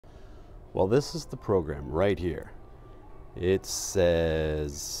Well, this is the program right here. It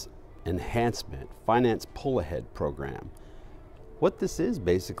says Enhancement Finance Pull Ahead Program. What this is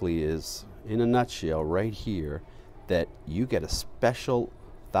basically is, in a nutshell right here, that you get a special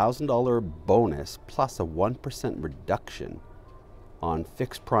 $1,000 bonus plus a 1% reduction on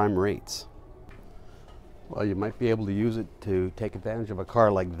fixed prime rates. Well, you might be able to use it to take advantage of a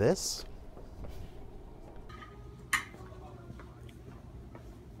car like this.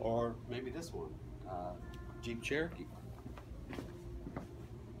 Or maybe this one, Jeep Cherokee.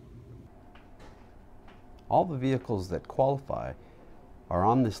 All the vehicles that qualify are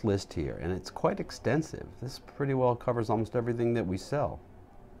on this list here, and it's quite extensive. This pretty well covers almost everything that we sell.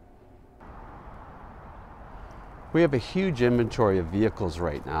 We have a huge inventory of vehicles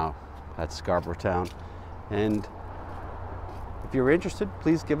right now at Scarborotown, and if you're interested,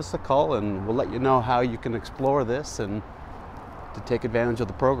 please give us a call and we'll let you know how you can explore this and to take advantage of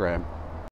the program.